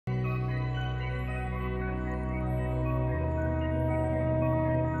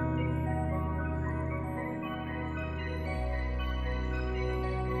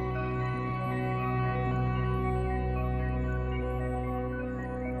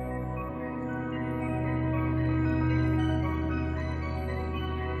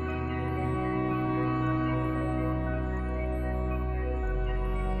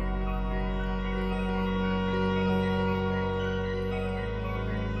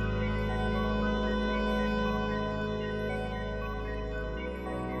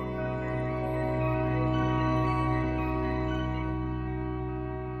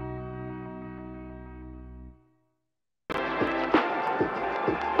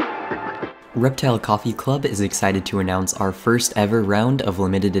Reptile Coffee Club is excited to announce our first ever round of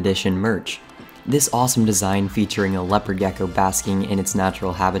limited edition merch. This awesome design featuring a leopard gecko basking in its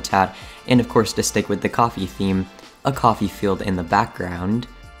natural habitat, and of course to stick with the coffee theme, a coffee field in the background.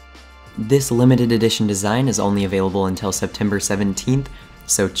 This limited edition design is only available until September 17th,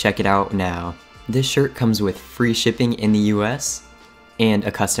 so check it out now. This shirt comes with free shipping in the US, and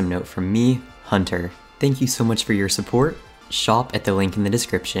a custom note from me, Hunter. Thank you so much for your support. Shop at the link in the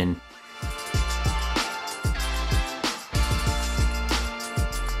description.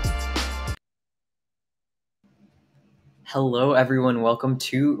 Hello everyone, welcome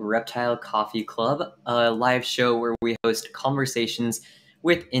to Reptile Coffee Club, a live show where we host conversations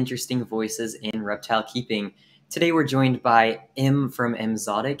with interesting voices in reptile keeping. Today we're joined by Em from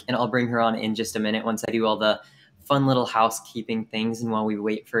Emzotic, and I'll bring her on in just a minute once I do all the fun little housekeeping things and while we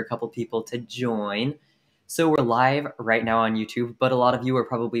wait for a couple people to join. So we're live right now on YouTube, but a lot of you are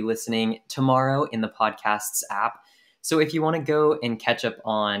probably listening tomorrow in the podcasts app. So if you want to go and catch up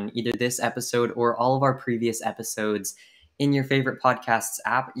on either this episode or all of our previous episodes in your favorite podcasts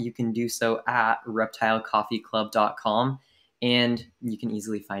app, you can do so at reptilecoffeeclub.com, and you can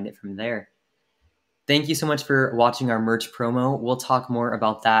easily find it from there. Thank you so much for watching our merch promo. We'll talk more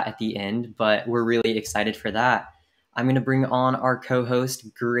about that at the end, but we're really excited for that. I'm going to bring on our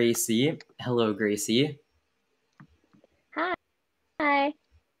co-host, Gracie. Hello, Gracie. Hi. Hi.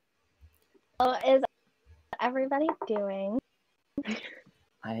 How is everybody doing?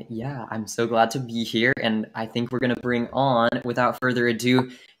 I'm so glad to be here, and I think we're going to bring on, without further ado,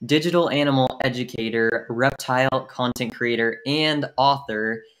 digital animal educator, reptile content creator, and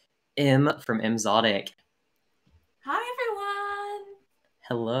author, Em from Emzotic. Hi, everyone.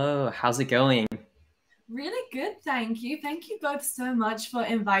 Hello. How's it going? Really good, thank you. Thank you both so much for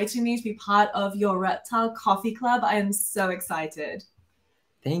inviting me to be part of your Reptile Coffee Club. I am so excited.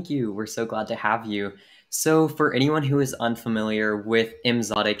 Thank you. We're so glad to have you. So for anyone who is unfamiliar with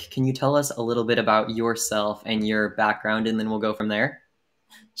Emzotic, can you tell us a little bit about yourself and your background, and then we'll go from there?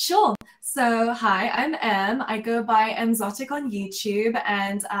 Sure. So, hi, I'm Em. I go by Emzotic on YouTube,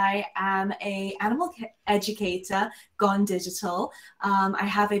 and I am an animal educator gone digital. I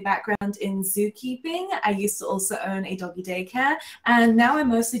have a background in zookeeping. I used to also own a doggy daycare, and now I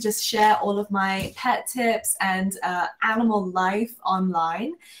mostly just share all of my pet tips and animal life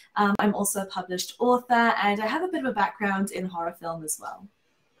online. I'm also a published author, and I have a bit of a background in horror film as well.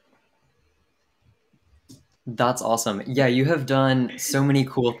 That's awesome. Yeah, you have done so many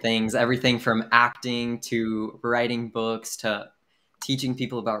cool things, everything from acting to writing books to teaching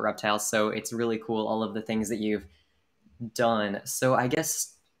people about reptiles. So it's really cool, all of the things that you've done. So I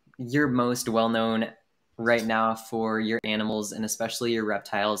guess you're most well known right now for your animals and especially your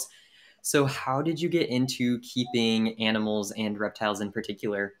reptiles. So how did you get into keeping animals and reptiles in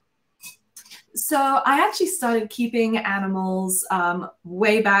particular? So I actually started keeping animals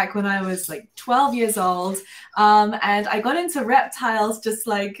way back when I was like 12 years old. And I got into reptiles just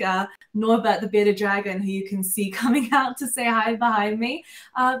like Norbert the bearded dragon, who you can see coming out to say hi behind me,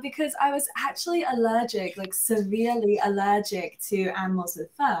 because I was actually allergic, like severely allergic to animals with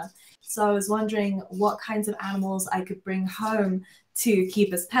fur. So I was wondering what kinds of animals I could bring home to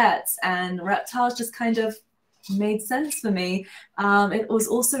keep as pets, and reptiles just kind of made sense for me. It was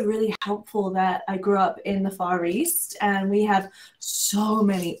also really helpful that I grew up in the Far East, and we have so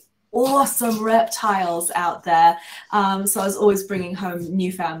many awesome reptiles out there. So I was always bringing home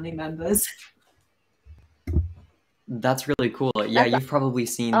new family members. That's really cool. Yeah, you've probably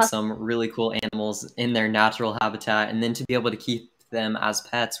seen some really cool animals in their natural habitat, and then to be able to keep them as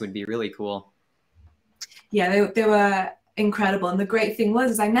pets would be really cool. Yeah, they were incredible. And the great thing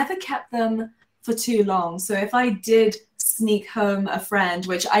was I never kept them for too long. So if I did sneak home a friend,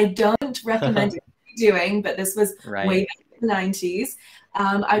 which I don't recommend doing, but this was way back in the 90s,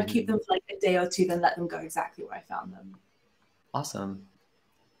 I'd keep them for like a day or two, then let them go exactly where I found them. Awesome.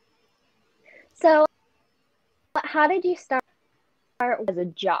 So how did you start as a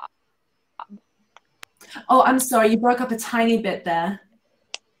job? Oh, I'm sorry, you broke up a tiny bit there.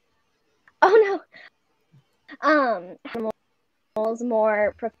 Oh no. Animals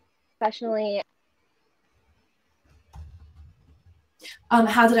more professionally.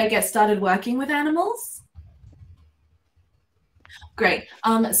 How did I get started working with animals? Great.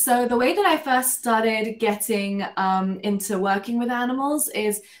 So the way that I first started getting into working with animals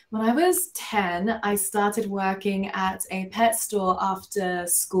is when I was 10, I started working at a pet store after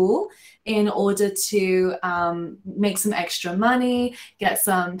school in order to make some extra money, get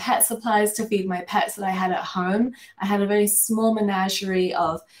some pet supplies to feed my pets that I had at home. I had a very small menagerie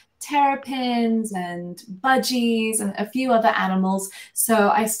of terrapins and budgies and a few other animals. So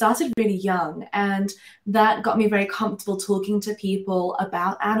I started really young, and that got me very comfortable talking to people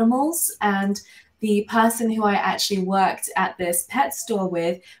about animals. And the person who I actually worked at this pet store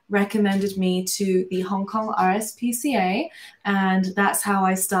with recommended me to the Hong Kong RSPCA, and that's how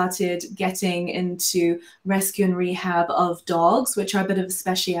I started getting into rescue and rehab of dogs, which are a bit of a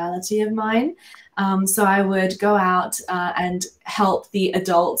speciality of mine. So I would go out and help the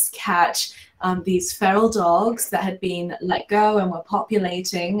adults catch these feral dogs that had been let go and were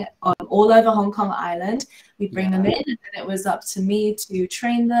populating all over Hong Kong Island. We'd bring them in, and then it was up to me to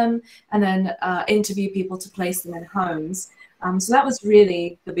train them and then interview people to place them in homes. So that was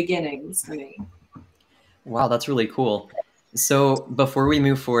really the beginnings for me. Wow, that's really cool. So before we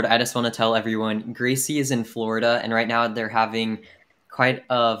move forward, I just want to tell everyone, Gracie is in Florida, and right now they're having quite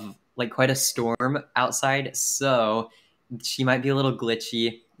a storm outside, so she might be a little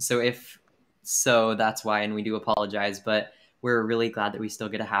glitchy. So that's why, and we do apologize, but we're really glad that we still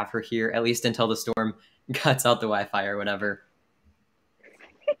get to have her here, at least until the storm cuts out the Wi-Fi or whatever.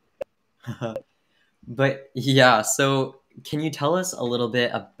 But yeah, so can you tell us a little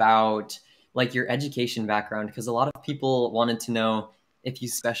bit about like your education background? Because a lot of people wanted to know if you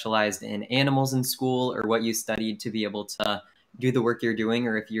specialized in animals in school or what you studied to be able to do the work you're doing,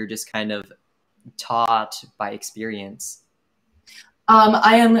 or if you're just kind of taught by experience.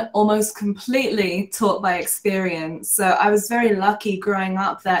 I am almost completely taught by experience. So I was very lucky growing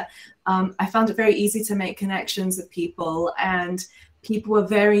up that I found it very easy to make connections with people, and people were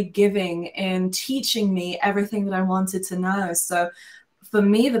very giving in teaching me everything that I wanted to know. So for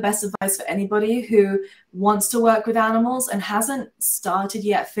me, the best advice for anybody who wants to work with animals and hasn't started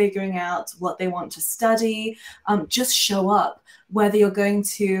yet figuring out what they want to study, just show up. Whether you're going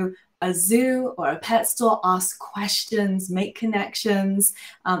to a zoo or a pet store, ask questions, make connections.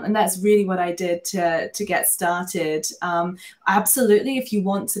 And that's really what I did to get started. Absolutely, if you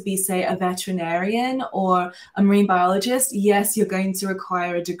want to be, say, a veterinarian or a marine biologist, yes, you're going to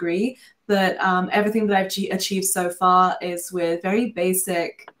require a degree. But everything that I've achieved so far is with very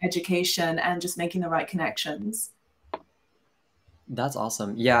basic education and just making the right connections. That's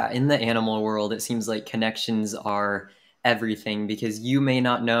awesome. Yeah, in the animal world, it seems like connections are everything, because you may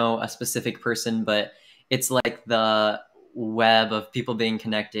not know a specific person, but it's like the web of people being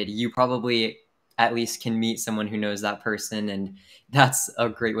connected. You probably at least can meet someone who knows that person, and that's a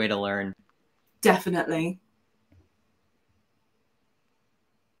great way to learn. Definitely.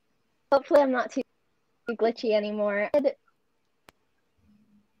 Hopefully I'm not too glitchy anymore.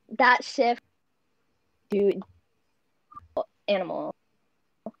 That shift to animal.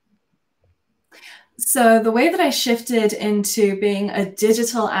 So the way that I shifted into being a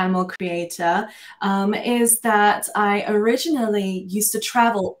digital animal creator is that I originally used to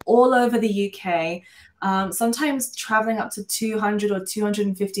travel all over the UK, sometimes traveling up to 200 or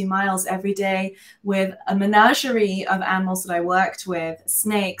 250 miles every day with a menagerie of animals that I worked with: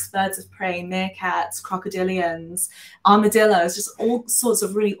 snakes, birds of prey, meerkats, crocodilians, armadillos, just all sorts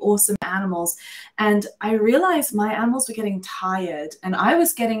of really awesome animals. And I realized my animals were getting tired, and I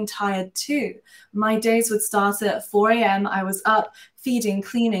was getting tired too. My days would start at 4 a.m. I was up feeding,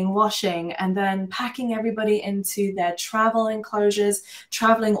 cleaning, washing, and then packing everybody into their travel enclosures,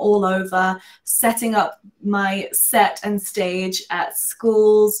 traveling all over, setting up my set and stage at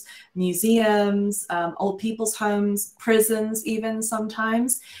schools, museums, old people's homes, prisons even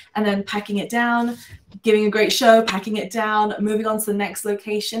sometimes, and then packing it down, giving a great show, packing it down, moving on to the next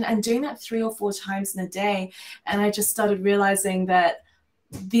location, and doing that 3 or 4 times in a day. And I just started realizing that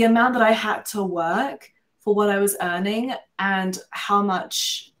the amount that I had to work for what I was earning and how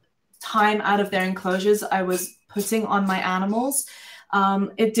much time out of their enclosures I was putting on my animals,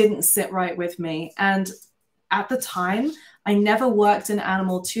 it didn't sit right with me. And at the time, I never worked an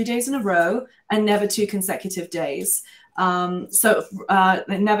animal 2 days in a row and never 2 consecutive days. Never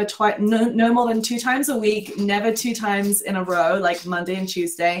twice, no more than 2 times a week, never 2 times in a row, like Monday and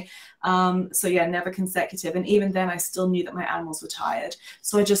Tuesday. So yeah, never consecutive. And even then I still knew that my animals were tired.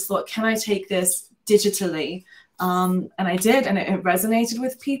 So I just thought, can I take this digitally? And I did, and it resonated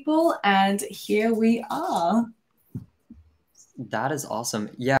with people, and here we are. That is awesome.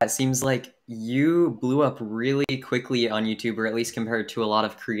 Yeah, it seems like you blew up really quickly on YouTube, or at least compared to a lot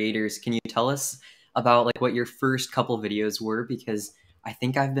of creators. Can you tell us about like what your first couple videos were? Because I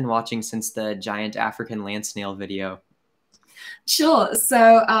think I've been watching since the giant African land snail video. Sure.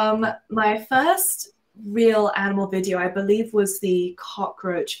 So my first real animal video, I believe, was the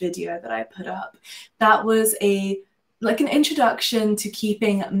cockroach video that I put up. That was like an introduction to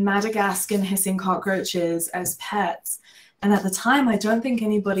keeping Madagascan hissing cockroaches as pets. And at the time, I don't think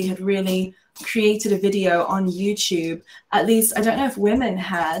anybody had really created a video on YouTube. At least, I don't know if women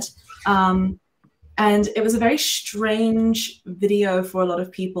had. And it was a very strange video for a lot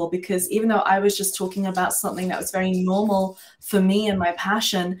of people, because even though I was just talking about something that was very normal for me and my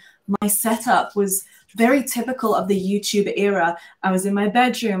passion, my setup was very typical of the YouTube era. I was in my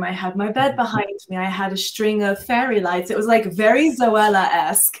bedroom, I had my bed behind me, I had a string of fairy lights. It was like very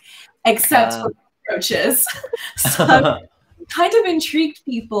Zoella-esque, except for roaches. So kind of intrigued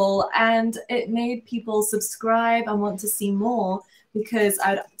people, and it made people subscribe and want to see more, because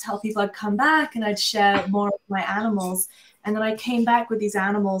I'd tell people I'd come back and I'd share more of my animals. And then I came back with these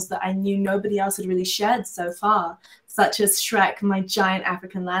animals that I knew nobody else had really shared so far, such as Shrek, my giant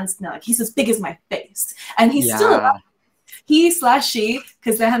African land snake. He's as big as my face, and he's still alive. He/she,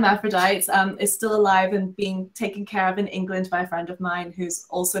 because they're hermaphrodites, is still alive and being taken care of in England by a friend of mine who's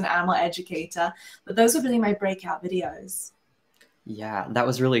also an animal educator. But those are really my breakout videos. Yeah, that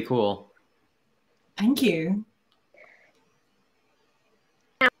was really cool. Thank you.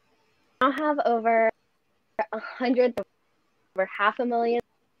 I have over 100, over 500,000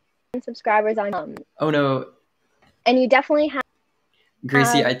 subscribers on. Oh no. And you definitely have.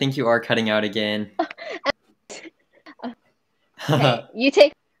 Gracie, I think you are cutting out again. Okay, you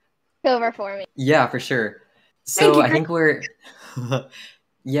take over for me. Yeah, for sure. So I think we're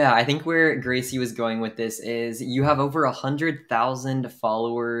yeah, I think where Gracie was going with this is you have over 100,000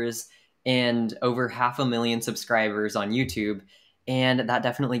 followers and over 500,000 subscribers on YouTube. And that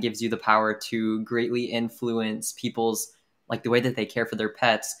definitely gives you the power to greatly influence people's, like, the way that they care for their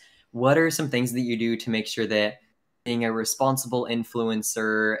pets. What are some things that you do to make sure that being a responsible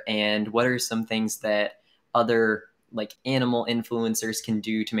influencer, and what are some things that other, like, animal influencers can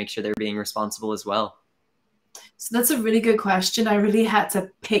do to make sure they're being responsible as well? So that's a really good question. I really had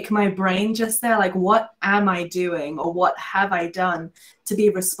to pick my brain just there. Like, what am I doing, or what have I done to be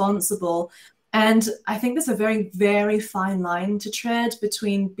responsible? And I think there's a very, very fine line to tread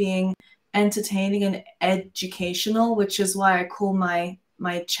between being entertaining and educational, which is why I call my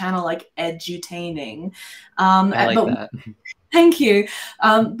channel like edutaining. I like that. Thank you.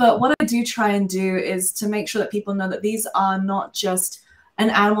 But what I do try and do is to make sure that people know that these are not just an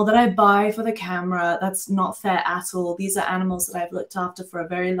animal that I buy for the camera. That's not fair at all. These are animals that I've looked after for a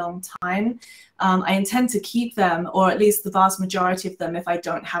very long time. I intend to keep them, or at least the vast majority of them, if I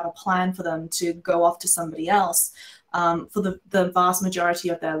don't have a plan for them to go off to somebody else for the vast majority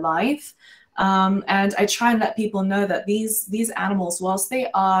of their life. And I try and let people know that these animals, whilst they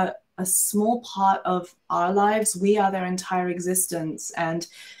are a small part of our lives, we are their entire existence. And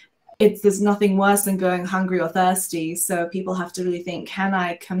there's nothing worse than going hungry or thirsty. So people have to really think, can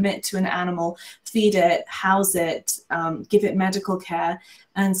I commit to an animal, feed it, house it, give it medical care?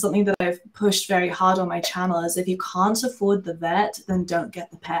 And something that I've pushed very hard on my channel is, if you can't afford the vet, then don't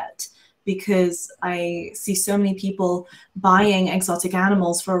get the pet. Because I see so many people buying exotic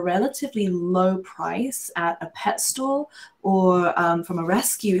animals for a relatively low price at a pet store, or from a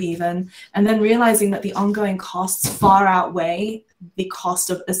rescue even, and then realizing that the ongoing costs far outweigh the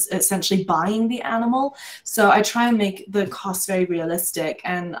cost of essentially buying the animal. So I try and make the costs very realistic.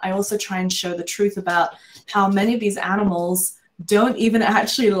 And I also try and show the truth about how many of these animals don't even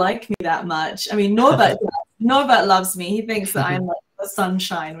actually like me that much. I mean, Norbert loves me. He thinks that I'm like the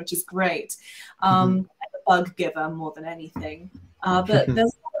sunshine, which is great. And a bug giver more than anything. But there's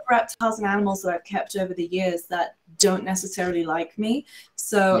a lot of reptiles and animals that I've kept over the years that don't necessarily like me.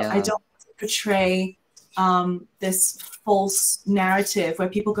 So I don't want to portray this false narrative where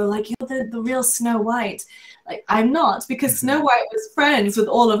people go like, you're the real Snow White. Like, I'm not, because Snow White was friends with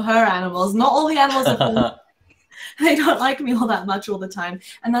all of her animals. Not all the animals are friends. They don't like me all that much all the time,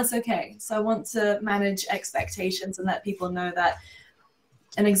 and that's okay. So I want to manage expectations and let people know that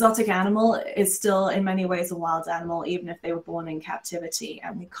an exotic animal is still in many ways a wild animal, even if they were born in captivity,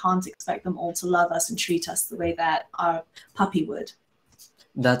 and we can't expect them all to love us and treat us the way that our puppy would.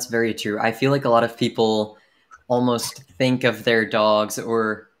 That's very true. I feel like a lot of people almost think of their dogs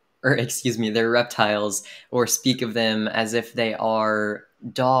or excuse me, their reptiles, or speak of them as if they are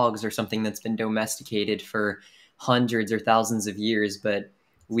dogs or something that's been domesticated for hundreds or thousands of years. But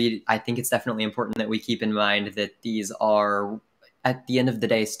I think it's definitely important that we keep in mind that these are, at the end of the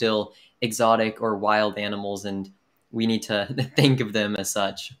day, still exotic or wild animals, and we need to think of them as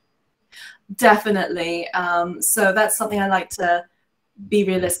such. Definitely. So that's something I like to be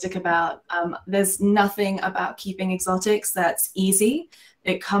realistic about. There's nothing about keeping exotics that's easy.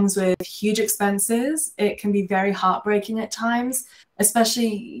 It comes with huge expenses. It can be very heartbreaking at times,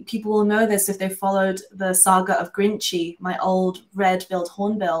 especially people will know this if they followed the saga of Grinchy, my old red-billed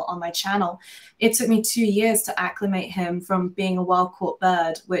hornbill on my channel. It took me 2 years to acclimate him from being a wild-caught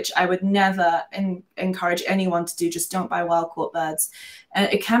bird, which I would never encourage anyone to do. Just don't buy wild-caught birds.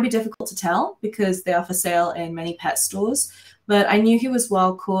 It can be difficult to tell because they are for sale in many pet stores. But I knew he was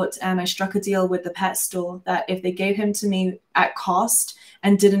wild caught, and I struck a deal with the pet store that if they gave him to me at cost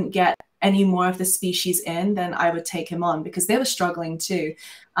and didn't get any more of the species in, then I would take him on, because they were struggling too.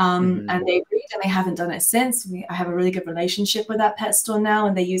 And they agreed, and they haven't done it since. I have a really good relationship with that pet store now,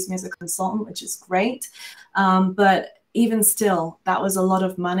 and they use me as a consultant, which is great. But even still, that was a lot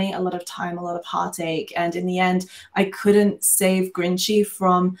of money, a lot of time, a lot of heartache. And in the end, I couldn't save Grinchy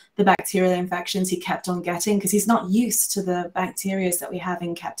from the bacterial infections he kept on getting, because he's not used to the bacteria that we have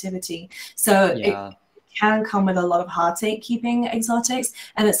in captivity. So it can come with a lot of heartache keeping exotics,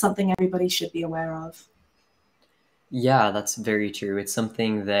 and it's something everybody should be aware of. Yeah, that's very true. It's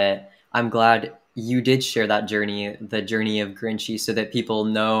something that I'm glad you did share that journey, the journey of Grinchy, so that people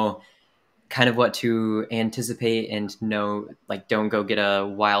know kind of what to anticipate and know, like, don't go get a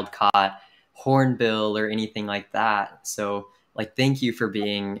wild caught hornbill or anything like that. So, like, thank you for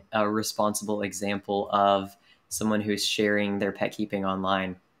being a responsible example of someone who's sharing their pet keeping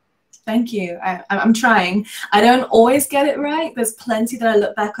online. Thank you. I'm trying. I don't always get it right. There's plenty that I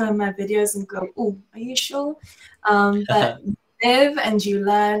look back on my videos and go, oh, are you sure? But you live and you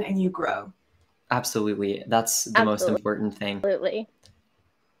learn and you grow. Absolutely. That's the most important thing. Absolutely.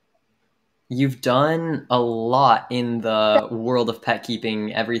 You've done a lot in the world of pet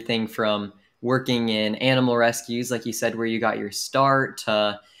keeping, everything from working in animal rescues, like you said, where you got your start,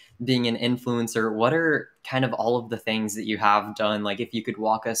 to being an influencer. What are kind of all of the things that you have done? Like, if you could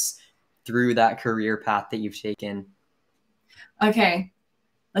walk us through that career path that you've taken. Okay,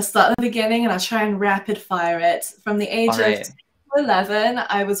 let's start at the beginning, and I'll try and rapid fire it. From the age of 11,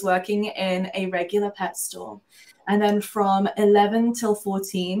 I was working in a regular pet store. And then from 11 till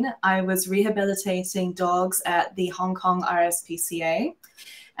 14, I was rehabilitating dogs at the Hong Kong RSPCA.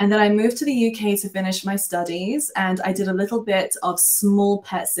 And then I moved to the UK to finish my studies, and I did a little bit of small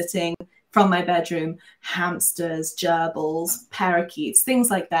pet sitting from my bedroom: hamsters, gerbils, parakeets, things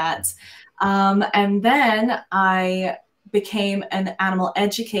like that. And then I became an animal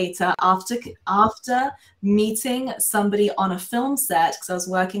educator after meeting somebody on a film set, because I was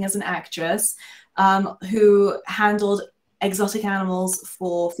working as an actress, who handled exotic animals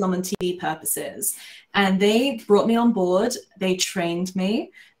for film and TV purposes. And they brought me on board, they trained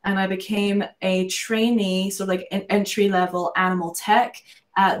me, and I became a trainee, sort of like an entry-level animal tech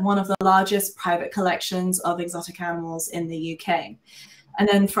at one of the largest private collections of exotic animals in the UK. And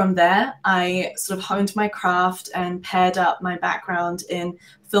then from there, I sort of honed my craft and paired up my background in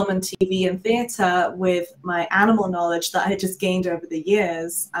film and TV and theater with my animal knowledge that I had just gained over the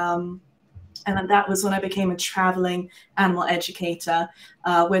years. And then that was when I became a traveling animal educator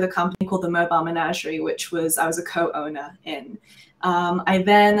with a company called the Mobile Menagerie, which I was a co-owner in. I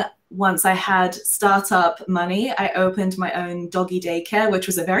then, once I had startup money, I opened my own doggy daycare, which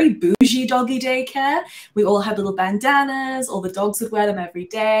was a very bougie doggy daycare. We all had little bandanas, all the dogs would wear them every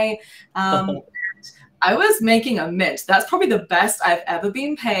day. I was making a mint. That's probably the best I've ever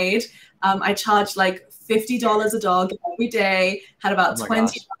been paid. I charged like $50 a dog every day, had about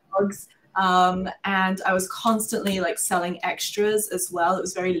 20 dogs. And I was constantly like selling extras as well. It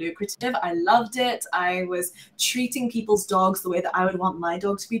was very lucrative. I loved it. I was treating people's dogs the way that I would want my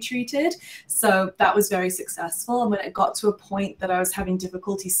dog to be treated. So that was very successful. And when it got to a point that I was having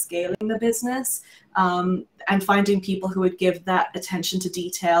difficulty scaling the business, and finding people who would give that attention to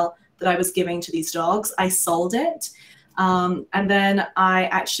detail that I was giving to these dogs, I sold it. And then I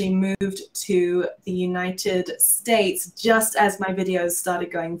actually moved to the United States just as my videos started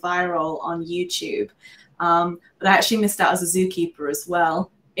going viral on YouTube. But I actually missed out as a zookeeper as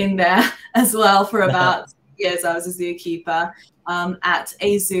well in there as well for about years. I was a zookeeper at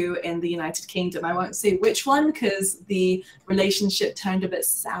a zoo in the United Kingdom. I won't say which one because the relationship turned a bit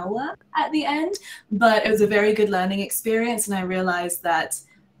sour at the end, but it was a very good learning experience. And I realized that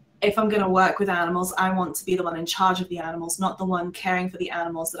if I'm going to work with animals, I want to be the one in charge of the animals, not the one caring for the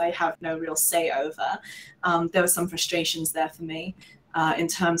animals that I have no real say over. There were some frustrations there for me in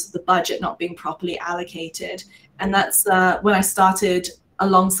terms of the budget not being properly allocated. And that's when I started,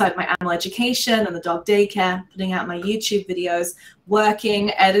 alongside my animal education and the dog daycare, putting out my YouTube videos,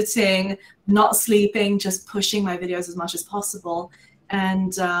 working, editing, not sleeping, just pushing my videos as much as possible.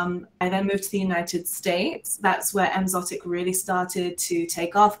 And I then moved to the United States. That's where Emzotic really started to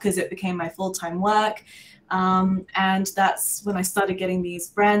take off because it became my full-time work. And that's when I started getting these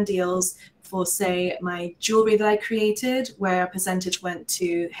brand deals for, say, my jewelry that I created, where a percentage went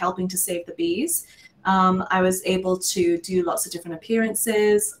to helping to save the bees. I was able to do lots of different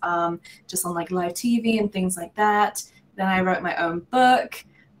appearances, just on like live TV and things like that. Then I wrote my own book.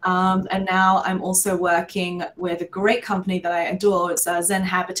 And now I'm also working with a great company that I adore. It's Zen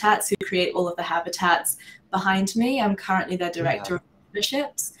Habitats, who create all of the habitats behind me. I'm currently their director of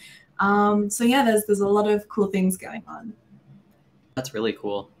memberships. So yeah, there's a lot of cool things going on. That's really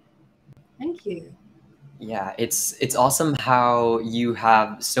cool. Thank you. Yeah, it's awesome how you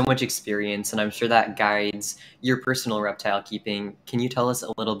have so much experience, and I'm sure that guides your personal reptile keeping. Can you tell us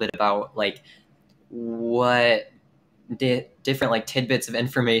a little bit about like what different like tidbits of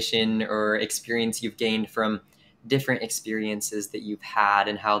information or experience you've gained from different experiences that you've had,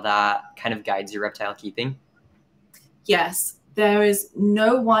 and how that kind of guides your reptile keeping? Yes, there is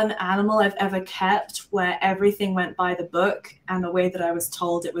no one animal I've ever kept where everything went by the book and the way that I was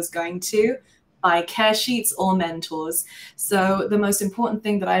told it was going to, by care sheets or mentors. So the most important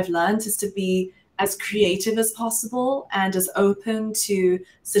thing that I've learned is to be as creative as possible and as open to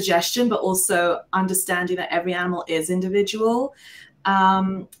suggestion, but also understanding that every animal is individual.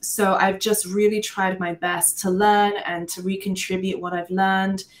 So I've just really tried my best to learn and to recontribute what I've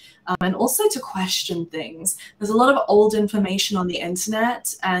learned, and also to question things. There's a lot of old information on the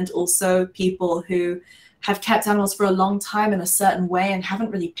internet, and also people who have kept animals for a long time in a certain way and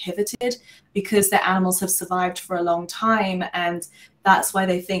haven't really pivoted because their animals have survived for a long time, and that's why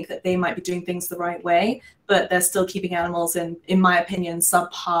they think that they might be doing things the right way, but they're still keeping animals in my opinion,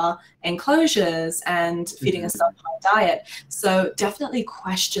 subpar enclosures and feeding a subpar diet. So definitely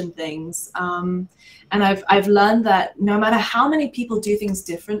question things. And I've learned that no matter how many people do things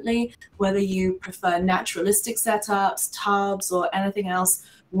differently, whether you prefer naturalistic setups, tubs, or anything else,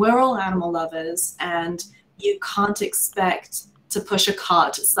 we're all animal lovers, and you can't expect to push a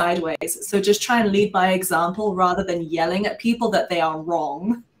cart sideways. So just try and lead by example rather than yelling at people that they are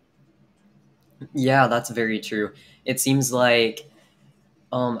wrong. Yeah, that's very true. It seems like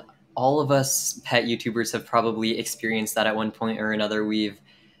all of us pet YouTubers have probably experienced that at one point or another. We've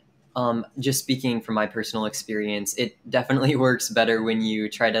just speaking from my personal experience, it definitely works better when you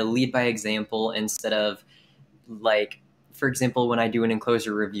try to lead by example instead of, like, for example, when I do an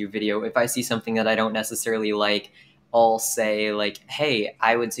enclosure review video, if I see something that I don't necessarily like, I'll say like, hey,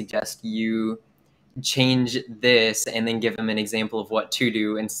 I would suggest you change this, and then give them an example of what to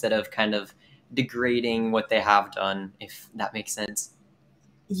do instead of kind of degrading what they have done, if that makes sense.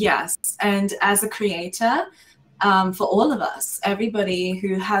 Yes, and as a creator, for all of us, everybody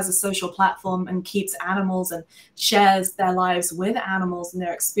who has a social platform and keeps animals and shares their lives with animals and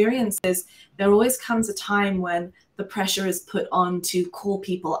their experiences, there always comes a time when the pressure is put on to call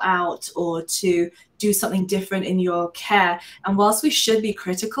people out or to do something different in your care. And whilst we should be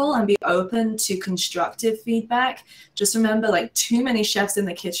critical and be open to constructive feedback, just remember, like, too many chefs in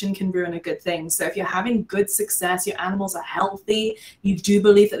the kitchen can ruin a good thing. So if you're having good success, your animals are healthy, you do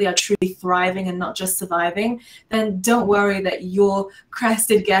believe that they are truly thriving and not just surviving, then don't worry that your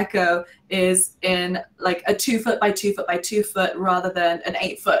crested gecko is in like a 2 foot by 2 foot by 2 foot rather than an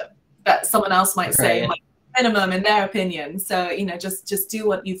 8 foot that someone else might say minimum in their opinion. So, you know, just do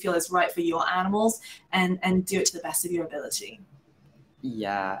what you feel is right for your animals, and do it to the best of your ability.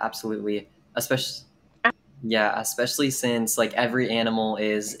 Yeah, absolutely. Especially since like every animal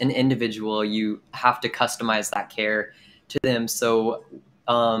is an individual, you have to customize that care to them. So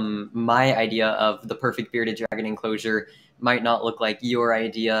my idea of the perfect bearded dragon enclosure might not look like your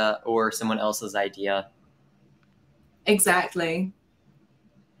idea or someone else's idea. Exactly.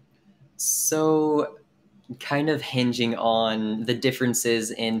 So kind of hinging on the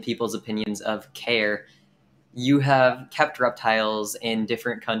differences in people's opinions of care, you have kept reptiles in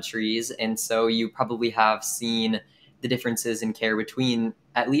different countries, and so you probably have seen the differences in care between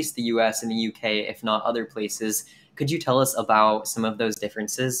at least the US and the UK, if not other places. Could you tell us about some of those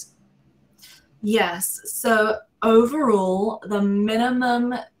differences? Yes. So overall, the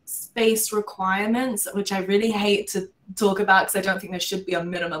minimum space requirements, which I really hate to talk about because I don't think there should be a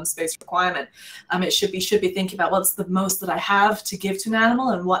minimum space requirement. It should be thinking about what's the most that I have to give to an animal,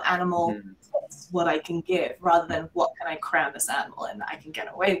 and what animal fits what I can give, rather than what can I cram this animal in that I can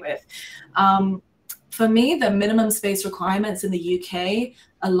get away with. For me, the minimum space requirements in the UK,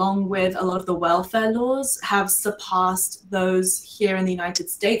 along with a lot of the welfare laws, have surpassed those here in the United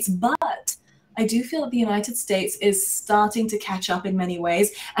States. But I do feel that the United States is starting to catch up in many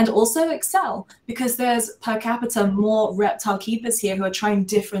ways and also excel, because there's per capita more reptile keepers here who are trying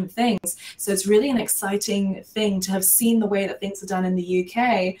different things. So it's really an exciting thing to have seen the way that things are done in the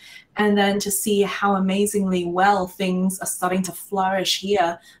UK, and then to see how amazingly well things are starting to flourish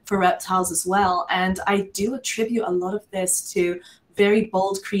here for reptiles as well. And I do attribute a lot of this to very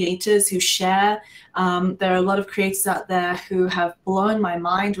bold creators who share. There are a lot of creators out there who have blown my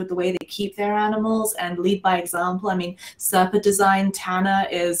mind with the way they keep their animals and lead by example. I mean, Serpa Design Tanner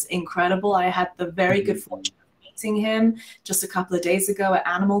is incredible. I had the very good fortune of meeting him just a couple of days ago at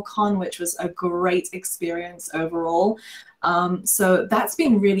Animal Con, which was a great experience overall. So that's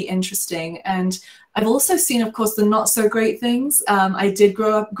been really interesting. And I've also seen, of course, the not so great things. I did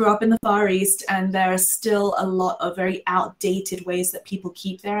grow up in the Far East, and there are still a lot of very outdated ways that people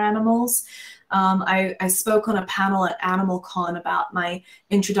keep their animals. I spoke on a panel at Animal Con about my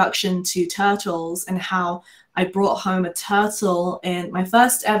introduction to turtles and how I brought home a turtle in my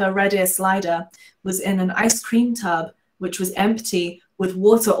first ever red ear slider was in an ice cream tub, which was empty with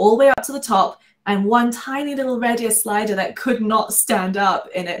water all the way up to the top, and one tiny little red ear slider that could not stand up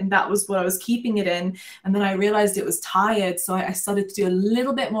in it. And that was what I was keeping it in. And then I realized it was tired. So I started to do a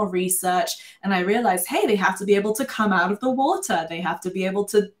little bit more research, and I realized, hey, they have to be able to come out of the water. They have to be able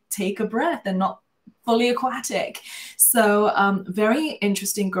to take a breath and not fully aquatic. So very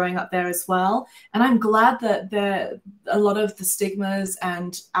interesting growing up there as well. And I'm glad that a lot of the stigmas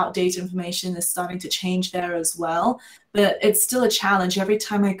and outdated information is starting to change there as well. But it's still a challenge every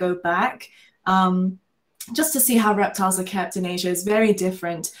time I go back. Just to see how reptiles are kept in Asia is very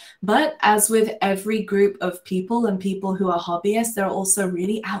different. But as with every group of people and people who are hobbyists, there are also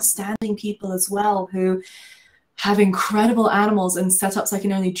really outstanding people as well who have incredible animals and setups I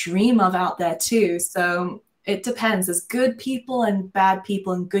can only dream of out there too. So it depends. There's good people and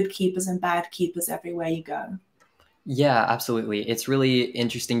good keepers and bad keepers everywhere you go. Yeah, absolutely. It's really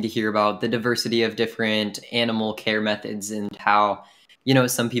interesting to hear about the diversity of different animal care methods and how, you know,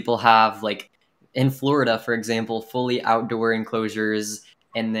 some people have, like, in Florida, for example, fully outdoor enclosures,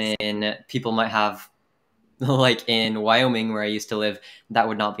 and then people might have, like in Wyoming, where I used to live, that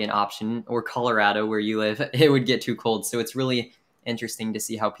would not be an option, or Colorado, where you live, it would get too cold. So it's really interesting to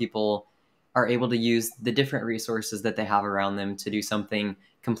see how people are able to use the different resources that they have around them to do something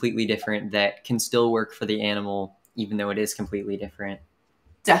completely different that can still work for the animal, even though it is completely different.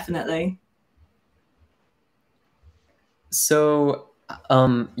 Definitely. So,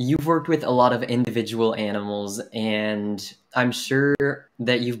 you've worked with a lot of individual animals, and I'm sure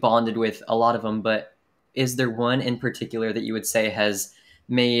that you've bonded with a lot of them, but is there one in particular that you would say has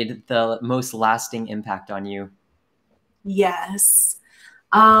made the most lasting impact on you? Yes.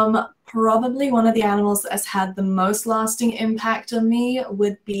 Probably one of the animals that has had the most lasting impact on me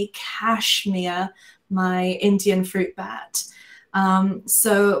would be Cashmere, my Indian fruit bat.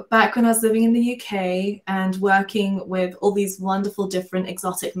 So back when I was living in the UK and working with all these wonderful different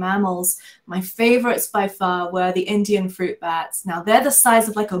exotic mammals, my favorites by far were the Indian fruit bats. Now they're the size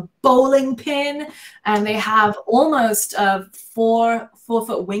of like a bowling pin, and they have almost a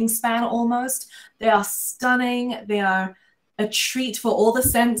four-foot wingspan almost. They are stunning. They are a treat for all the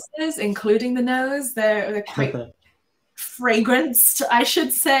senses, including the nose. They're quite fragranced, I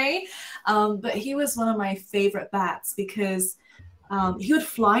should say. But he was one of my favorite bats because he would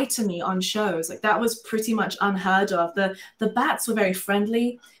fly to me on shows. Like, that was pretty much unheard of. The bats were very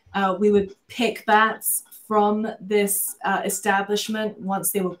friendly. We would pick bats from this establishment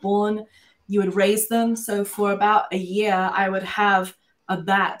once they were born. You would raise them. So for about a year, I would have a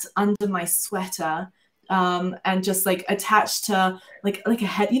bat under my sweater, and just like attached to like a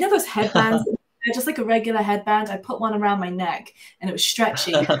head. You know those headbands? They're just like a regular headband. I put one around my neck, and it was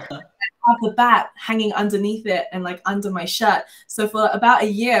stretchy. Have the bat hanging underneath it and like under my shirt. So for about a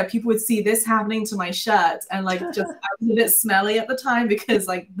year, people would see this happening to my shirt, and like just I was a bit smelly at the time because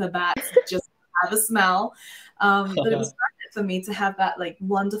like the bats just have a smell. But it was perfect for me to have that like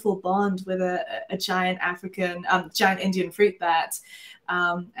wonderful bond with a giant giant Indian fruit bat.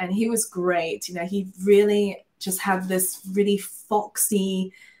 And he was great. You know, he really just had this really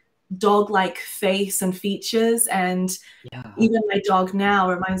foxy dog-like face and features, and Yeah. even my dog now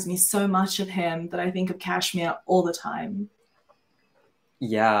reminds me so much of him that I think of Cashmere all the time.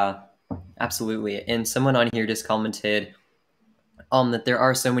 Yeah, absolutely. And someone on here just commented that there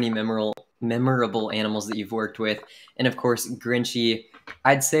are so many memorable animals that you've worked with. And of course, Grinchy,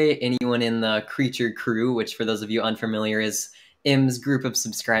 I'd say anyone in the Creature Crew, which for those of you unfamiliar is Im's group of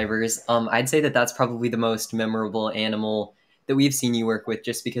subscribers, I'd say that that's probably the most memorable animal that we've seen you work with,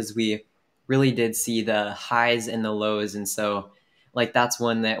 just because we really did see the highs and the lows. And so Like that's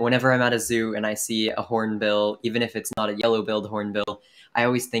one that whenever I'm at a zoo and I see a hornbill, even if it's not a yellow-billed hornbill, I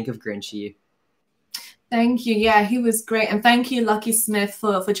always think of Grinchy. Thank you. Yeah, he was great. And thank you, Lucky Smith,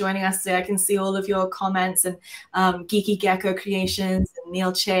 for joining us today. I can see all of your comments and Geeky Gecko Creations and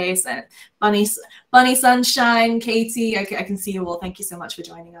Neil Chase and Bunny Sunshine, Katie. I can see you all. Thank you so much for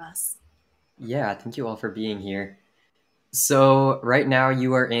joining us. Yeah, thank you all for being here. So right now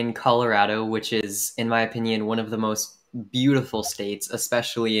you are in Colorado, which is, in my opinion, one of the most beautiful states,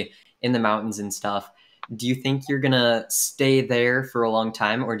 especially in the mountains and stuff. Do you think you're gonna stay there for a long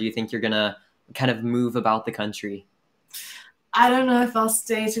time, or do you think you're gonna kind of move about the country? I don't know if I'll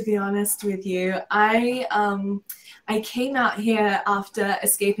stay, to be honest with you. I came out here after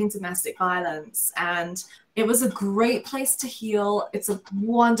escaping domestic violence, and it was a great place to heal. It's a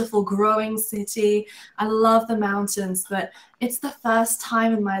wonderful growing city. I love the mountains, but it's the first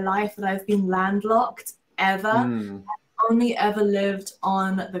time in my life that I've been landlocked ever. Mm. I've only ever lived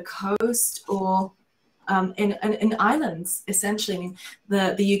on the coast or in islands, essentially. I mean,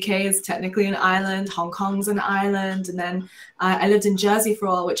 the UK is technically an island, Hong Kong's an island, and then I lived in Jersey for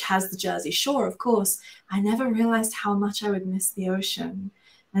a while, which has the Jersey Shore, of course. I never realized how much I would miss the ocean.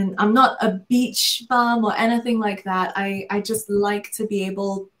 And I'm not a beach bum or anything like that. I just like to be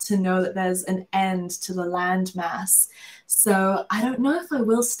able to know that there's an end to the land mass. So I don't know if I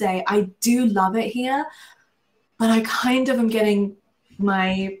will stay. I do love it here, but I kind of am getting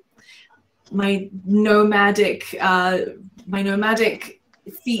my nomadic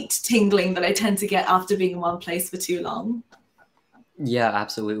feet tingling that I tend to get after being in one place for too long. Yeah,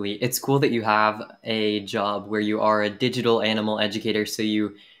 absolutely. It's cool that you have a job where you are a digital animal educator, so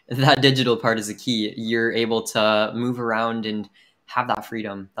that digital part is a key. You're able to move around and have that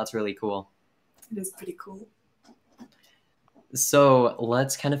freedom. That's really cool. It is pretty cool. So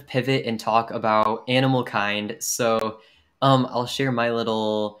let's kind of pivot and talk about Animal Kind. So I'll share my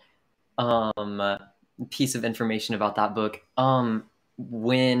little piece of information about that book.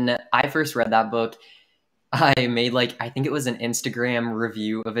 When I first read that book, I made I think it was an Instagram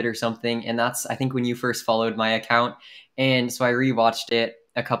review of it or something, and that's I think when you first followed my account. And so I rewatched it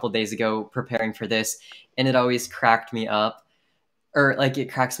a couple days ago preparing for this, and it always cracked me up, or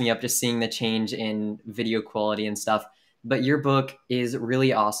it cracks me up just seeing the change in video quality and stuff. But your book is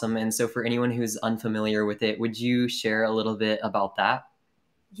really awesome, and so for anyone who's unfamiliar with it, would you share a little bit about that?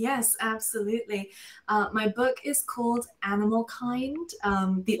 Yes, absolutely. My book is called Animal Kind.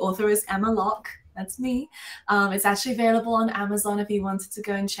 The author is Emma Locke. That's me. It's actually available on Amazon if you wanted to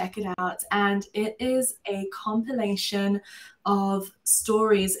go and check it out. And it is a compilation of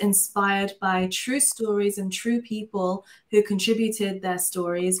stories inspired by true stories and true people who contributed their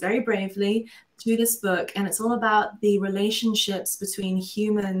stories very bravely to this book. And it's all about the relationships between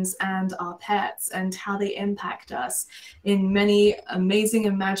humans and our pets and how they impact us in many amazing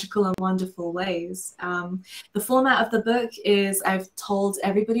and magical and wonderful ways. The format of the book is I've told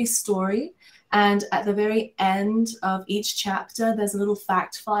everybody's story. And at the very end of each chapter, there's a little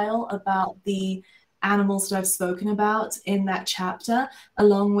fact file about the animals that I've spoken about in that chapter,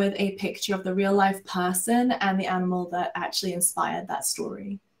 along with a picture of the real life person and the animal that actually inspired that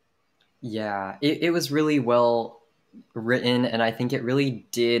story. Yeah, it was really well written, and I think it really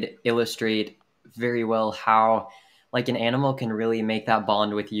did illustrate very well how an animal can really make that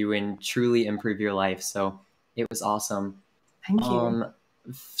bond with you and truly improve your life. So it was awesome. Thank you.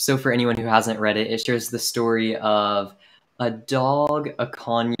 So for anyone who hasn't read it, it shares the story of a dog, a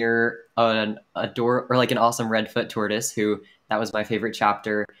conure, a door, or an awesome redfoot tortoise, who that was my favorite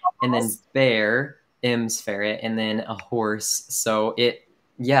chapter, and then Bear, M's ferret, and then a horse. So it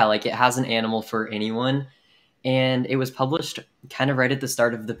has an animal for anyone, and it was published kind of right at the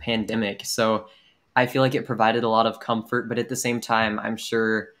start of the pandemic. So I feel like it provided a lot of comfort, but at the same time, I'm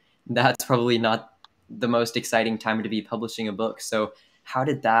sure that's probably not the most exciting time to be publishing a book. So how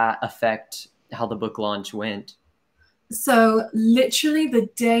did that affect how the book launch went? So literally the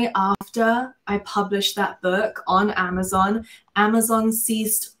day after I published that book on Amazon, Amazon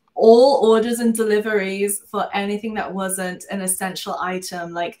ceased all orders and deliveries for anything that wasn't an essential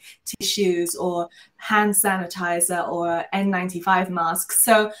item like tissues or hand sanitizer or N95 masks.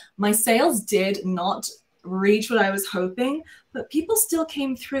 So my sales did not reach what I was hoping, but people still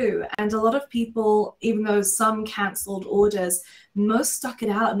came through. And a lot of people, even though some canceled orders, most stuck it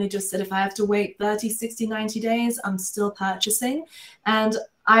out and they just said, if I have to wait 30, 60, 90 days, I'm still purchasing. And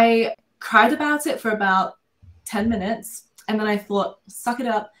I cried about it for about 10 minutes. And then I thought, suck it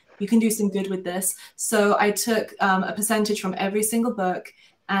up. You can do some good with this. So I took a percentage from every single book,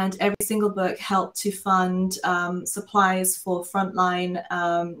 and every single book helped to fund supplies for frontline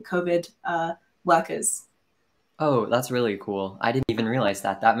COVID workers. Oh, that's really cool. I didn't even realize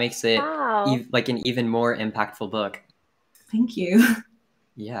that. That makes it Wow. like an even more impactful book. Thank you.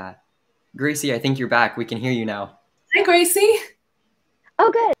 Yeah. Gracie, I think you're back. We can hear you now. Hi, Gracie.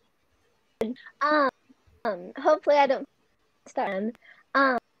 Oh, good. Hopefully I don't start.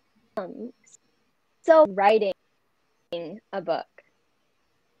 Um, so writing a book.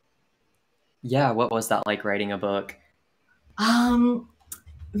 Yeah, what was that like writing a book? Um,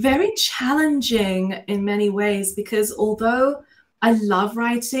 Very challenging in many ways because although I love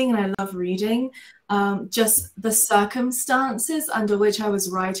writing and I love reading, just the circumstances under which I was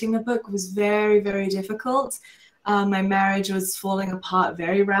writing the book was very, very difficult. My marriage was falling apart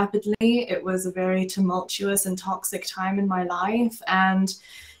very rapidly. It was a very tumultuous and toxic time in my life, and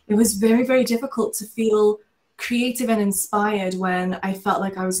it was very, very difficult to feel creative and inspired when I felt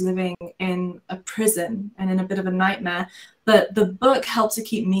like I was living in a prison and in a bit of a nightmare. But the book helped to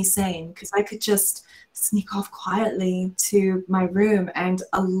keep me sane because I could just sneak off quietly to my room, and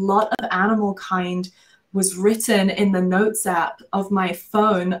a lot of animal kind was written in the notes app of my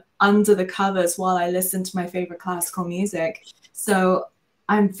phone under the covers while I listened to my favorite classical music. So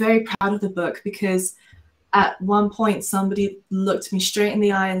I'm very proud of the book because at one point somebody looked me straight in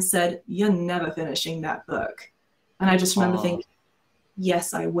the eye and said, "You're never finishing that book." And I just remember Aw. thinking,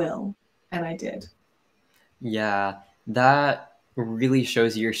 yes, I will. And I did. Yeah, that really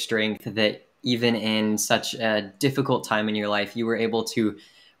shows your strength that even in such a difficult time in your life, you were able to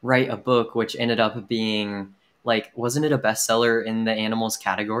write a book which ended up being like, wasn't it a bestseller in the animals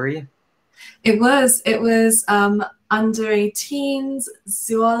category? It was under 18s,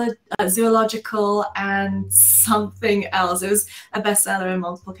 zoological, and something else. It was a bestseller in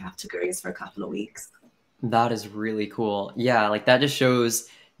multiple categories for a couple of weeks. That is really cool. Yeah, like that just shows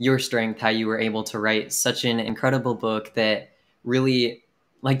your strength, how you were able to write such an incredible book that really,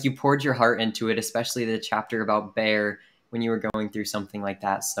 like, you poured your heart into it, especially the chapter about Bear when you were going through something like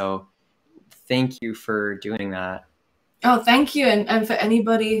that. So thank you for doing that. Oh, thank you. And for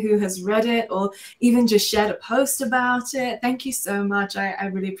anybody who has read it or even just shared a post about it, thank you so much. I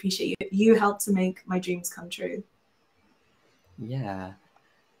really appreciate you. You helped to make my dreams come true. Yeah.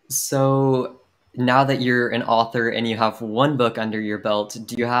 So now that you're an author and you have one book under your belt,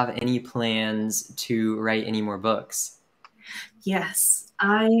 do you have any plans to write any more books? Yes,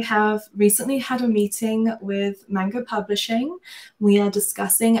 I have recently had a meeting with Mango Publishing. We are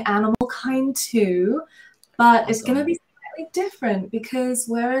discussing Animal Kind 2, but it's going to Awesome. be slightly different because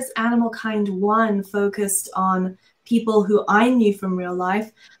whereas Animal Kind 1 focused on people who I knew from real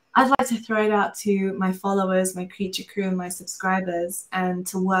life, I'd like to throw it out to my followers, my creature crew, and my subscribers, and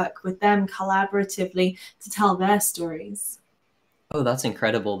to work with them collaboratively to tell their stories. Oh, that's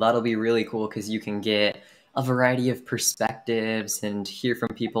incredible. That'll be really cool because you can get a variety of perspectives and hear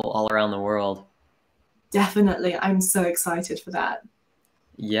from people all around the world. Definitely, I'm so excited for that.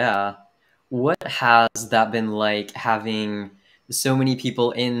 Yeah. What has that been like having so many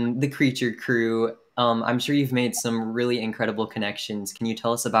people in the creature crew? I'm sure you've made some really incredible connections. Can you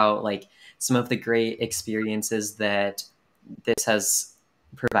tell us about like some of the great experiences that this has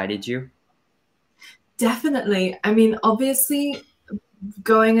provided you? Definitely. I mean, obviously,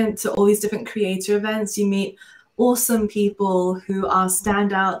 going into all these different creator events, you meet awesome people who are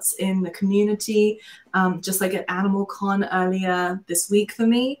standouts in the community, just like at Animal Con earlier this week for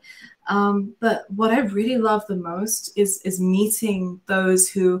me. But what I really love the most is meeting those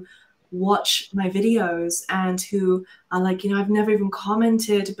who watch my videos and who are like, I've never even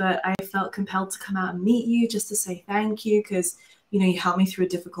commented, but I felt compelled to come out and meet you just to say thank you because, you helped me through a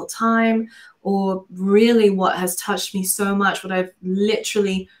difficult time. Or really what has touched me so much, what I've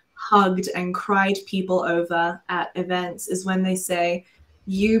literally hugged and cried people over at events is when they say,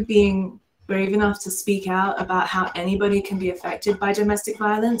 you being brave enough to speak out about how anybody can be affected by domestic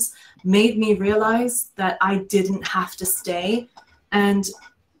violence made me realize that I didn't have to stay. And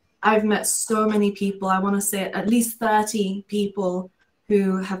I've met so many people, I want to say at least 30 people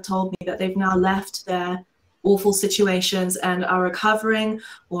who have told me that they've now left their awful situations and are recovering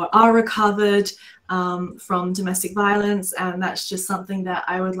or are recovered from domestic violence. And that's just something that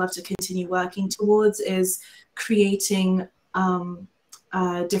I would love to continue working towards, is creating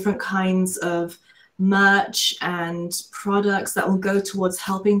different kinds of merch and products that will go towards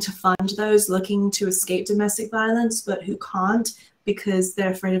helping to fund those looking to escape domestic violence, but who can't because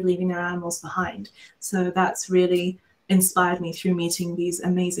they're afraid of leaving their animals behind. So that's really inspired me through meeting these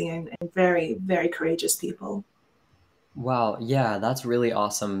amazing and very, very courageous people. Wow, yeah, that's really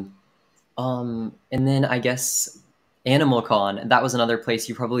awesome. And then I guess Animal Con, that was another place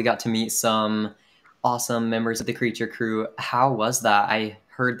you probably got to meet some awesome members of the creature crew. How was that? I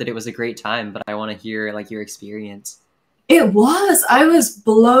heard that it was a great time, but I want to hear like your experience. It was. I was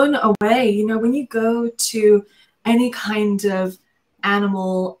blown away. You know, when you go to any kind of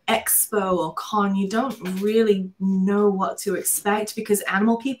animal expo or con, you don't really know what to expect because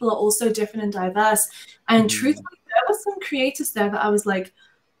animal people are also different and diverse. And truthfully, there were some creators there that I was like,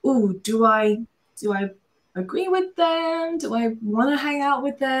 "Ooh, do I agree with them? Do I want to hang out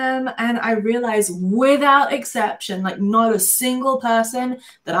with them?" And I realized without exception, like not a single person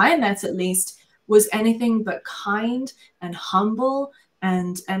that I met at least was anything but kind and humble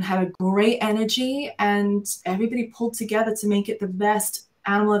and had a great energy, and everybody pulled together to make it the best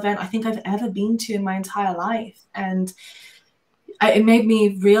animal event I think I've ever been to in my entire life. And it made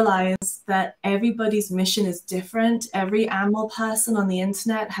me realize that everybody's mission is different. Every animal person on the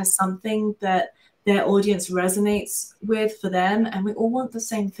internet has something that their audience resonates with for them, and we all want the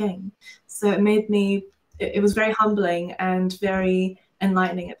same thing. So it made me, it was very humbling and very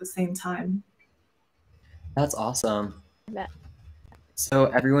enlightening at the same time. That's awesome. So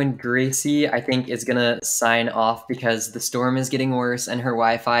everyone, Gracie, I think, is gonna sign off because the storm is getting worse and her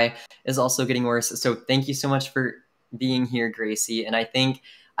Wi-Fi is also getting worse. So thank you so much for being here, Gracie. And I think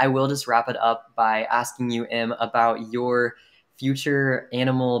I will just wrap it up by asking you, Em, about your future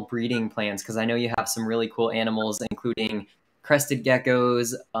animal breeding plans, because I know you have some really cool animals, including crested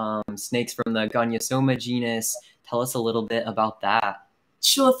geckos, snakes from the Gonyosoma genus. Tell us a little bit about that.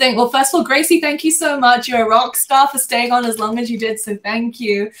 Sure thing. Well, first of all, Gracie, thank you so much. You're a rock star for staying on as long as you did, so thank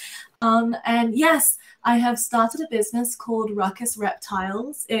you. And yes, I have started a business called Ruckus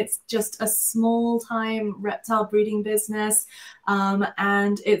Reptiles. It's just a small-time reptile breeding business,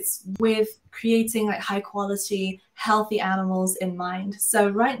 and it's with creating like high-quality, healthy animals in mind. So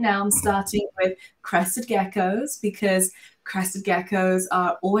right now I'm starting with crested geckos because crested geckos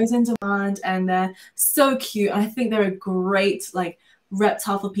are always in demand and they're so cute. And I think they're a great like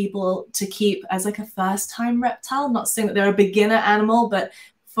reptile for people to keep as like a first time reptile. Not saying that they're a beginner animal, but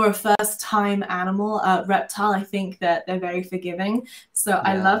for a first time animal reptile, I think that they're very forgiving. So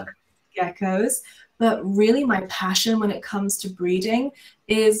I love geckos, but really my passion when it comes to breeding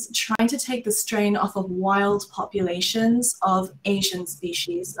is trying to take the strain off of wild populations of Asian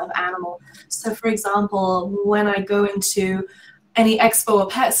species of animal. So for example, when I go into any expo or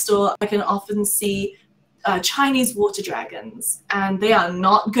pet store, I can often see Chinese water dragons, and they are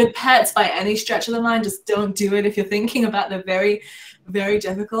not good pets by any stretch of the line. Just don't do it if you're thinking about. They're very, very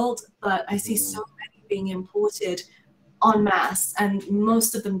difficult. But I see so many being imported en masse, and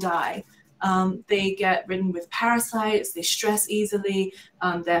most of them die. They get ridden with parasites, they stress easily,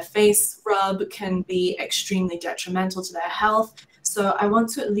 their face rub can be extremely detrimental to their health. So I want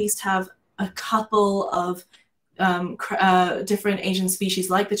to at least have a couple of different Asian species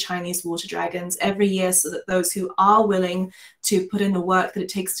like the Chinese water dragons every year, so that those who are willing to put in the work that it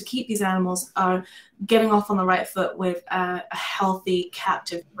takes to keep these animals are getting off on the right foot with a healthy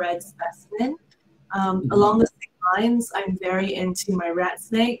captive bred specimen. Along the same lines, I'm very into my rat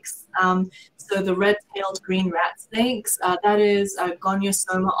snakes. So the red-tailed green rat snakes, that is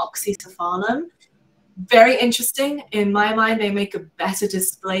Gonyosoma oxycephalum. Very interesting. In my mind, they make a better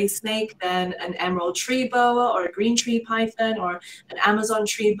display snake than an emerald tree boa or a green tree python or an Amazon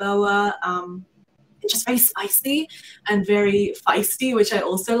tree boa. It's just very spicy and very feisty, which I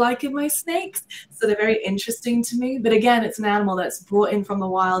also like in my snakes. So they're very interesting to me. But again, it's an animal that's brought in from the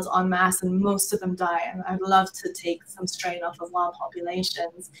wild en masse, and most of them die. And I'd love to take some strain off of wild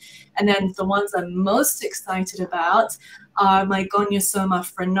populations. And then the ones I'm most excited about are my Gonyosoma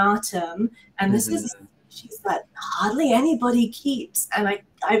frenatum. And this is a species that hardly anybody keeps. And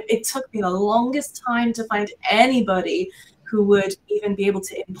it took me the longest time to find anybody who would even be able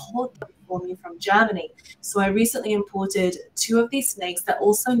to import them for me from Germany. So I recently imported 2 of these snakes. They're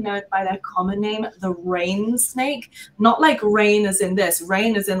also known by their common name, the rain snake. Not like rain as in this,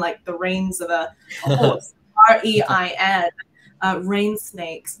 rain as in like the reins of a horse, R-E-I-N. Rain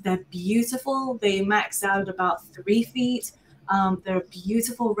snakes. They're beautiful. They max out at about 3 feet. They're a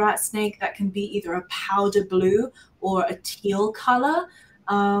beautiful rat snake that can be either a powder blue or a teal color.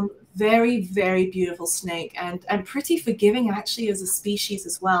 Very, very beautiful snake, and pretty forgiving actually as a species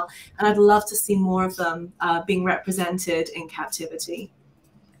as well. And I'd love to see more of them being represented in captivity.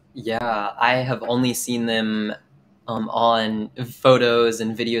 Yeah, I have only seen them on photos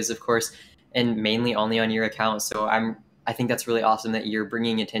and videos, of course, and mainly only on your account. So I think that's really awesome that you're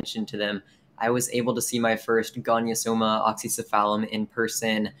bringing attention to them. I was able to see my first Gonyosoma oxycephalum in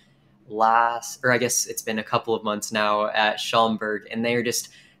person I guess it's been a couple of months now at Schaumburg, and they are just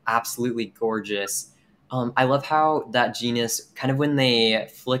absolutely gorgeous. I love how that genus, kind of when they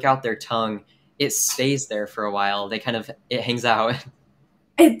flick out their tongue, it stays there for a while. It hangs out.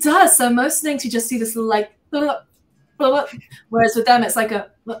 It does. So most snakes, you just see this little like, whereas with them, it's like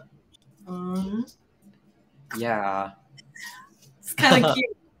a. Yeah. It's kind of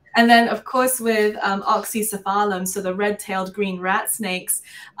cute. And then, of course, with oxycephalum, so the red-tailed green rat snakes,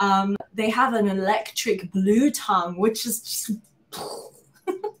 they have an electric blue tongue, which is just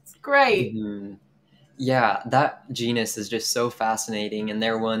it's great. Mm-hmm. Yeah, that genus is just so fascinating, and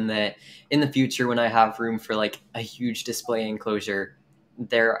they're one that in the future, when I have room for like a huge display enclosure,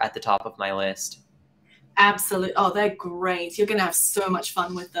 they're at the top of my list. Absolutely. Oh, they're great. You're going to have so much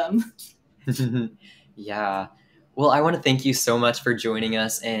fun with them. Yeah. Well, I want to thank you so much for joining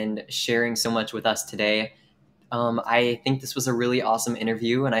us and sharing so much with us today. I think this was a really awesome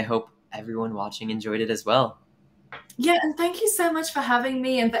interview, and I hope everyone watching enjoyed it as well. Yeah, and thank you so much for having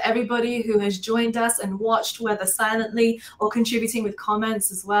me, and for everybody who has joined us and watched, whether silently or contributing with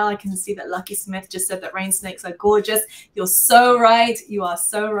comments as well. I can see that Lucky Smith just said that rain snakes are gorgeous. You're so right. You are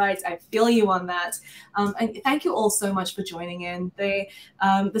so right. I feel you on that. And thank you all so much for joining in.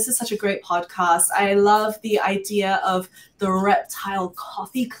 This is such a great podcast. I love the idea of the Reptile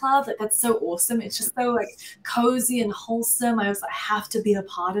Coffee Club. That's so awesome. It's just so like cozy and wholesome. I was like, I have to be a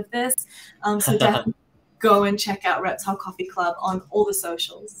part of this. So definitely go and check out Reptile Coffee Club on all the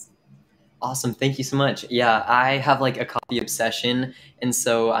socials. Awesome. Thank you so much. Yeah, I have like a coffee obsession. And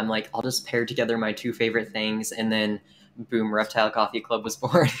so I'm like, I'll just pair together my two favorite things. And then boom, Reptile Coffee Club was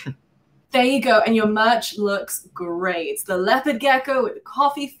born. There you go. And your merch looks great. The leopard gecko with the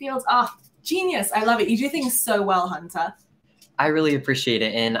coffee fields. Ah, genius. I love it. You do things so well, Hunter. I really appreciate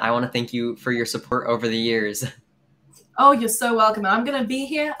it. And I want to thank you for your support over the years. Oh, you're so welcome. I'm going to be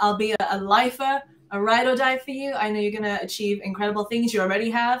here. I'll be a lifer, a ride or die for you. I know you're going to achieve incredible things. You already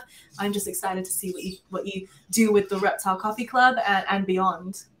have. I'm just excited to see what you do with the Reptile Coffee Club and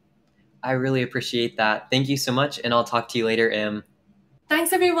beyond. I really appreciate that. Thank you so much, and I'll talk to you later, Em.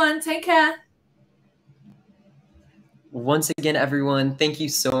 Thanks, everyone. Take care. Once again, everyone, thank you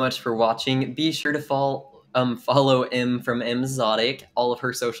so much for watching. Be sure to follow Em from Emzotic. All of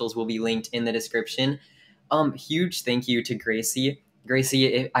her socials will be linked in the description. Huge thank you to Gracie.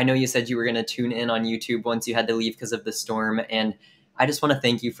 Gracie, I know you said you were going to tune in on YouTube once you had to leave because of the storm, and I just want to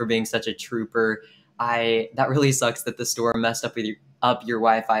thank you for being such a trooper. That really sucks that the storm messed up your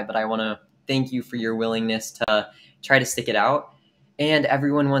Wi-Fi, but I want to thank you for your willingness to try to stick it out. And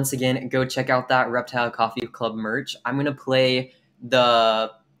everyone, once again, go check out that Reptile Coffee Club merch. I'm going to play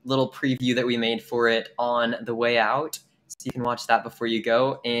the little preview that we made for it on the way out, so you can watch that before you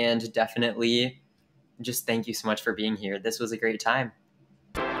go, and definitely just thank you so much for being here. This was a great time.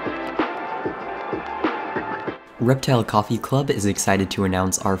 Reptile Coffee Club is excited to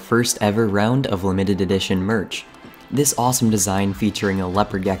announce our first ever round of limited edition merch. This awesome design featuring a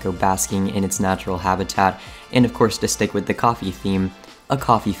leopard gecko basking in its natural habitat, and of course to stick with the coffee theme, a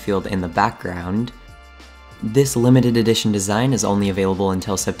coffee field in the background. This limited edition design is only available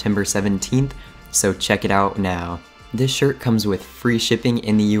until September 17th, so check it out now. This shirt comes with free shipping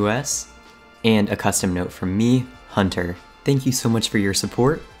in the US, and a custom note from me, Hunter. Thank you so much for your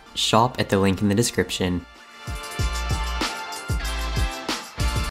support. Shop at the link in the description.